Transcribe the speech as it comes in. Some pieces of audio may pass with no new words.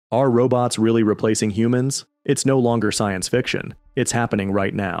Are robots really replacing humans? It's no longer science fiction. It's happening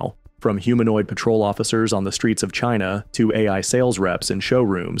right now. From humanoid patrol officers on the streets of China to AI sales reps in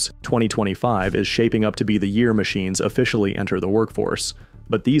showrooms, 2025 is shaping up to be the year machines officially enter the workforce.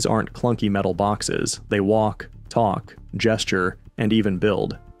 But these aren't clunky metal boxes. They walk, talk, gesture, and even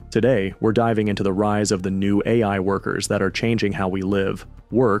build. Today, we're diving into the rise of the new AI workers that are changing how we live,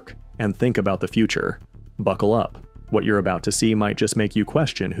 work, and think about the future. Buckle up. What you're about to see might just make you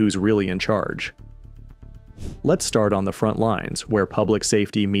question who's really in charge. Let's start on the front lines, where public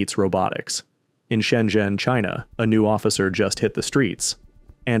safety meets robotics. In Shenzhen, China, a new officer just hit the streets.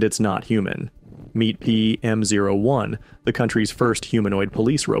 And it's not human. Meet PM01, the country's first humanoid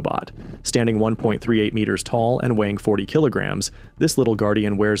police robot. Standing 1.38 meters tall and weighing 40 kilograms, this little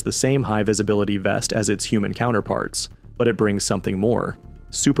guardian wears the same high-visibility vest as its human counterparts. But it brings something more: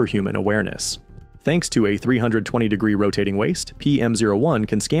 superhuman awareness. Thanks to a 320-degree rotating waist, PM01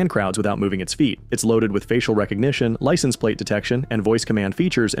 can scan crowds without moving its feet. It's loaded with facial recognition, license plate detection, and voice command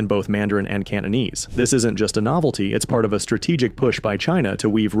features in both Mandarin and Cantonese. This isn't just a novelty, it's part of a strategic push by China to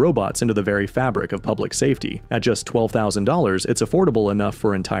weave robots into the very fabric of public safety. At just $12,000, it's affordable enough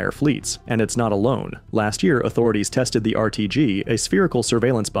for entire fleets. And it's not alone. Last year, authorities tested the RTG, a spherical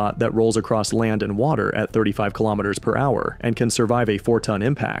surveillance bot that rolls across land and water at 35 kilometers per hour and can survive a 4-ton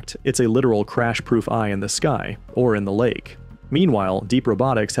impact. It's a literal crash-proof eye in the sky, or in the lake. Meanwhile, Deep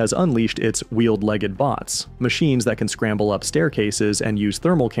Robotics has unleashed its wheeled-legged bots, machines that can scramble up staircases and use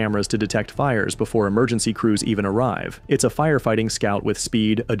thermal cameras to detect fires before emergency crews even arrive. It's a firefighting scout with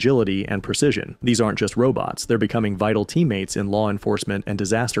speed, agility, and precision. These aren't just robots, they're becoming vital teammates in law enforcement and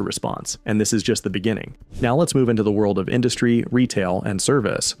disaster response, and this is just the beginning. Now let's move into the world of industry, retail, and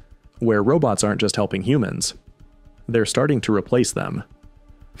service, where robots aren't just helping humans. They're starting to replace them.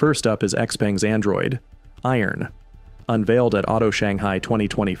 First up is XPeng's android, Iron. Unveiled at Auto Shanghai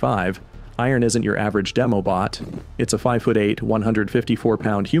 2025, Iron isn't your average demo bot. It's a 5'8",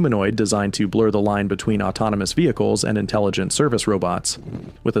 154-pound humanoid designed to blur the line between autonomous vehicles and intelligent service robots.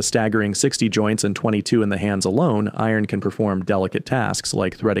 With a staggering 60 joints and 22 in the hands alone, Iron can perform delicate tasks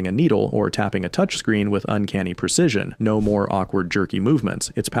like threading a needle or tapping a touchscreen with uncanny precision. No more awkward, jerky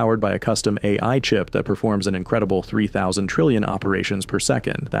movements. It's powered by a custom AI chip that performs an incredible 3,000 trillion operations per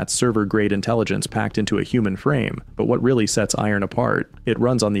second. That's server-grade intelligence packed into a human frame. But what really sets Iron apart? It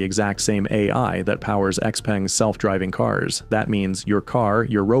runs on the exact same AI that powers XPeng's self-driving cars. That means your car,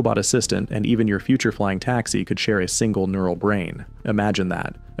 your robot assistant, and even your future flying taxi could share a single neural brain. Imagine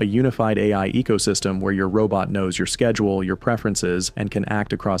that. A unified AI ecosystem where your robot knows your schedule, your preferences, and can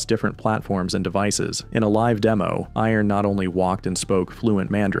act across different platforms and devices. In a live demo, Iron not only walked and spoke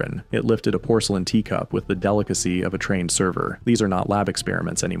fluent Mandarin, it lifted a porcelain teacup with the delicacy of a trained server. These are not lab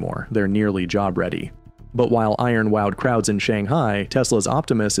experiments anymore. They're nearly job-ready. But while Iron wowed crowds in Shanghai, Tesla's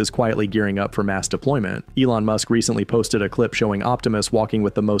Optimus is quietly gearing up for mass deployment. Elon Musk recently posted a clip showing Optimus walking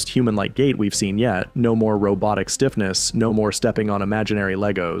with the most human-like gait we've seen yet. No more robotic stiffness, no more stepping on imaginary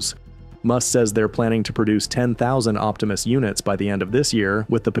Legos. Musk says they're planning to produce 10,000 Optimus units by the end of this year,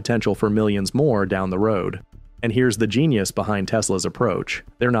 with the potential for millions more down the road. And here's the genius behind Tesla's approach.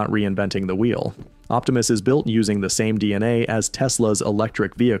 They're not reinventing the wheel. Optimus is built using the same DNA as Tesla's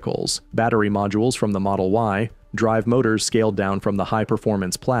electric vehicles, battery modules from the Model Y, drive motors scaled down from the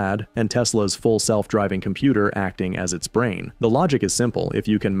high-performance Plaid, and Tesla's full self-driving computer acting as its brain. The logic is simple. If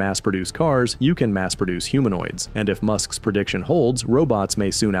you can mass-produce cars, you can mass-produce humanoids. And if Musk's prediction holds, robots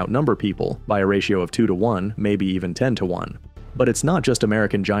may soon outnumber people, by a ratio of 2 to 1, maybe even 10 to 1. But it's not just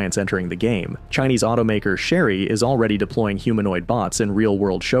American giants entering the game. Chinese automaker Chery is already deploying humanoid bots in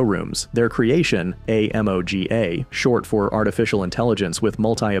real-world showrooms. Their creation, AMOGA, short for Artificial Intelligence with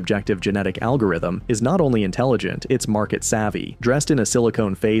Multi-Objective Genetic Algorithm, is not only intelligent, it's market-savvy. Dressed in a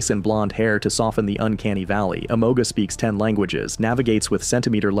silicone face and blonde hair to soften the uncanny valley, Amoga speaks 10 languages, navigates with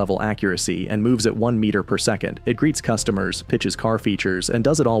centimeter-level accuracy, and moves at 1 meter per second. It greets customers, pitches car features, and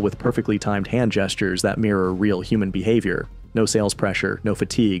does it all with perfectly timed hand gestures that mirror real human behavior. No sales pressure, no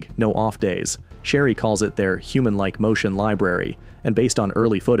fatigue, no off days. Chery calls it their human-like motion library, and based on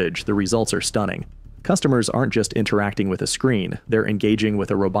early footage, the results are stunning. Customers aren't just interacting with a screen, they're engaging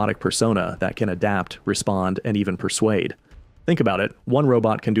with a robotic persona that can adapt, respond, and even persuade. Think about it, one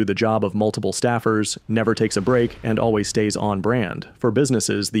robot can do the job of multiple staffers, never takes a break, and always stays on brand. For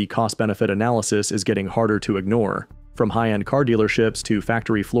businesses, the cost-benefit analysis is getting harder to ignore. From high-end car dealerships to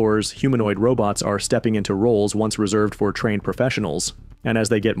factory floors, humanoid robots are stepping into roles once reserved for trained professionals. And as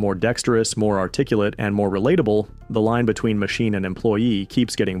they get more dexterous, more articulate, and more relatable, the line between machine and employee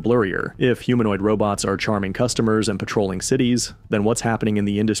keeps getting blurrier. If humanoid robots are charming customers and patrolling cities, then what's happening in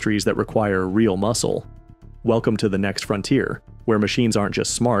the industries that require real muscle? Welcome to the next frontier, where machines aren't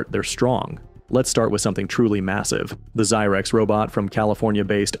just smart, they're strong. Let's start with something truly massive. The Zyrex robot from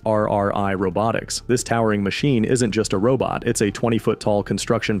California-based RRI Robotics. This towering machine isn't just a robot, it's a 20-foot-tall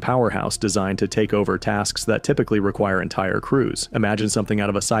construction powerhouse designed to take over tasks that typically require entire crews. Imagine something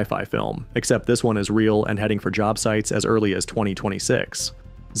out of a sci-fi film, except this one is real and heading for job sites as early as 2026.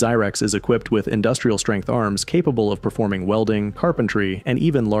 Zyrex is equipped with industrial-strength arms capable of performing welding, carpentry, and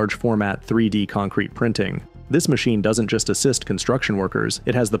even large-format 3D concrete printing. This machine doesn't just assist construction workers,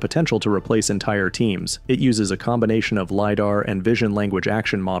 it has the potential to replace entire teams. It uses a combination of LiDAR and vision language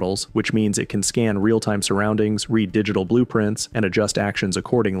action models, which means it can scan real-time surroundings, read digital blueprints, and adjust actions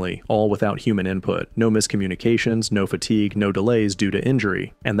accordingly, all without human input. No miscommunications, no fatigue, no delays due to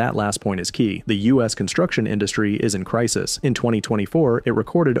injury. And that last point is key. The US construction industry is in crisis. In 2024, it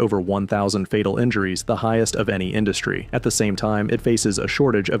recorded over 1,000 fatal injuries, the highest of any industry. At the same time, it faces a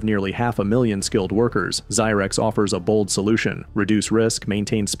shortage of nearly 500,000 skilled workers. Zyrex offers a bold solution: reduce risk,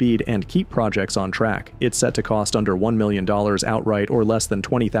 maintain speed, and keep projects on track. It's set to cost under $1 million outright or less than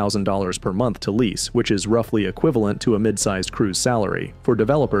 $20,000 per month to lease, which is roughly equivalent to a mid-sized crew's salary. For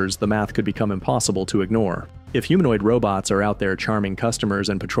developers, the math could become impossible to ignore. If humanoid robots are out there charming customers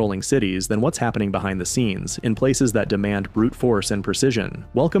and patrolling cities, then what's happening behind the scenes, in places that demand brute force and precision?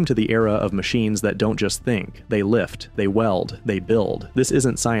 Welcome to the era of machines that don't just think, they lift, they weld, they build. This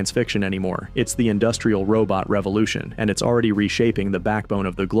isn't science fiction anymore, it's the industrial robot revolution, and it's already reshaping the backbone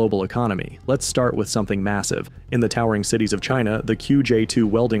of the global economy. Let's start with something massive. In the towering cities of China, the QJ2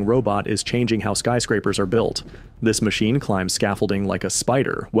 welding robot is changing how skyscrapers are built. This machine climbs scaffolding like a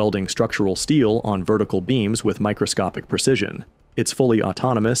spider, welding structural steel on vertical beams with microscopic precision. It's fully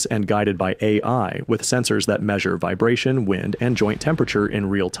autonomous and guided by AI, with sensors that measure vibration, wind, and joint temperature in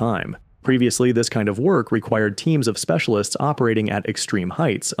real time. Previously, this kind of work required teams of specialists operating at extreme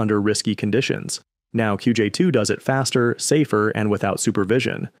heights under risky conditions. Now QJ2 does it faster, safer, and without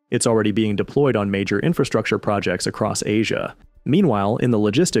supervision. It's already being deployed on major infrastructure projects across Asia. Meanwhile, in the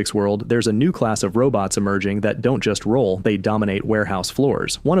logistics world, there's a new class of robots emerging that don't just roll, they dominate warehouse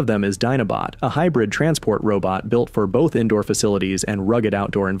floors. One of them is Dynabot, a hybrid transport robot built for both indoor facilities and rugged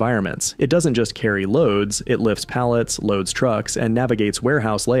outdoor environments. It doesn't just carry loads, it lifts pallets, loads trucks, and navigates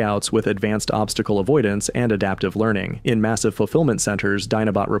warehouse layouts with advanced obstacle avoidance and adaptive learning. In massive fulfillment centers,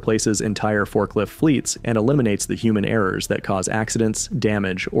 Dynabot replaces entire forklift fleets and eliminates the human errors that cause accidents,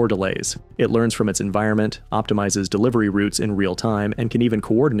 damage, or delays. It learns from its environment, optimizes delivery routes in real time, and can even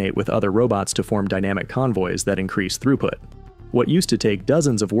coordinate with other robots to form dynamic convoys that increase throughput. What used to take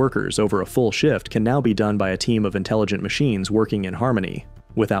dozens of workers over a full shift can now be done by a team of intelligent machines working in harmony,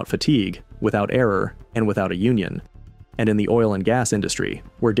 without fatigue, without error, and without a union. And in the oil and gas industry,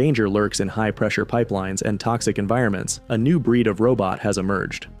 where danger lurks in high-pressure pipelines and toxic environments, a new breed of robot has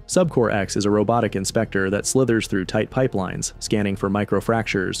emerged. Subcore X is a robotic inspector that slithers through tight pipelines, scanning for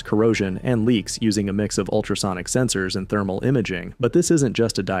microfractures, corrosion, and leaks using a mix of ultrasonic sensors and thermal imaging. But this isn't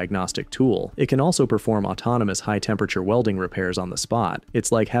just a diagnostic tool. It can also perform autonomous high-temperature welding repairs on the spot.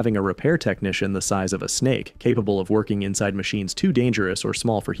 It's like having a repair technician the size of a snake, capable of working inside machines too dangerous or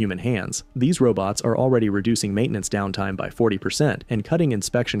small for human hands. These robots are already reducing maintenance downtime by 40% and cutting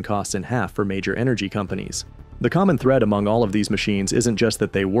inspection costs in half for major energy companies. The common thread among all of these machines isn't just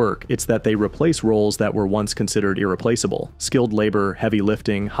that they work, it's that they replace roles that were once considered irreplaceable. Skilled labor, heavy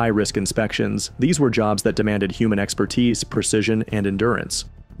lifting, high-risk inspections, these were jobs that demanded human expertise, precision, and endurance.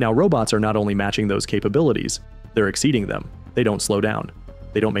 Now robots are not only matching those capabilities, they're exceeding them. They don't slow down.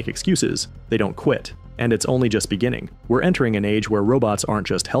 They don't make excuses. They don't quit. And it's only just beginning. We're entering an age where robots aren't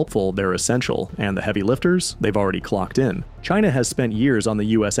just helpful, they're essential, and the heavy lifters, they've already clocked in. China has spent years on the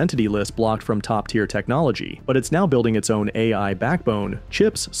US Entity List blocked from top-tier technology, but it's now building its own AI backbone,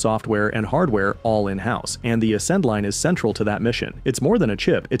 chips, software, and hardware all in-house, and the Ascend line is central to that mission. It's more than a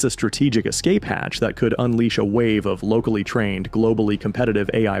chip, it's a strategic escape hatch that could unleash a wave of locally trained, globally competitive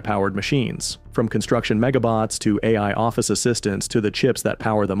AI-powered machines. From construction megabots to AI office assistants to the chips that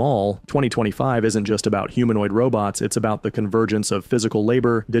power them all, 2025 isn't just about humanoid robots, it's about the convergence of physical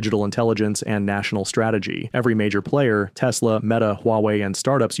labor, digital intelligence, and national strategy. Every major player, Tesla, Meta, Huawei, and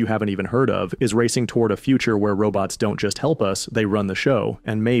startups you haven't even heard of, is racing toward a future where robots don't just help us, they run the show,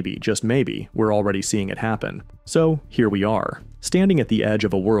 and maybe, just maybe, we're already seeing it happen. So, here we are. standing at the edge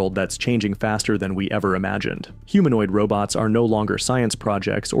of a world that's changing faster than we ever imagined. Humanoid robots are no longer science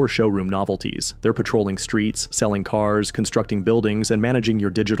projects or showroom novelties. They're patrolling streets, selling cars, constructing buildings, and managing your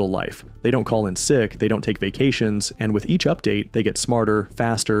digital life. They don't call in sick, they don't take vacations, and with each update, they get smarter,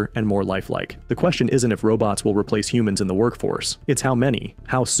 faster, and more lifelike. The question isn't if robots will replace humans in the workforce. It's how many,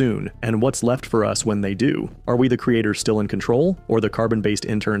 how soon, and what's left for us when they do. Are we the creators still in control, or the carbon-based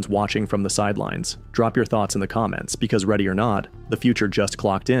interns watching from the sidelines? Drop your thoughts in the comments, because ready or not, the future just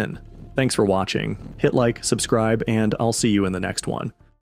clocked in. Thanks for watching. Hit like, subscribe, and I'll see you in the next one.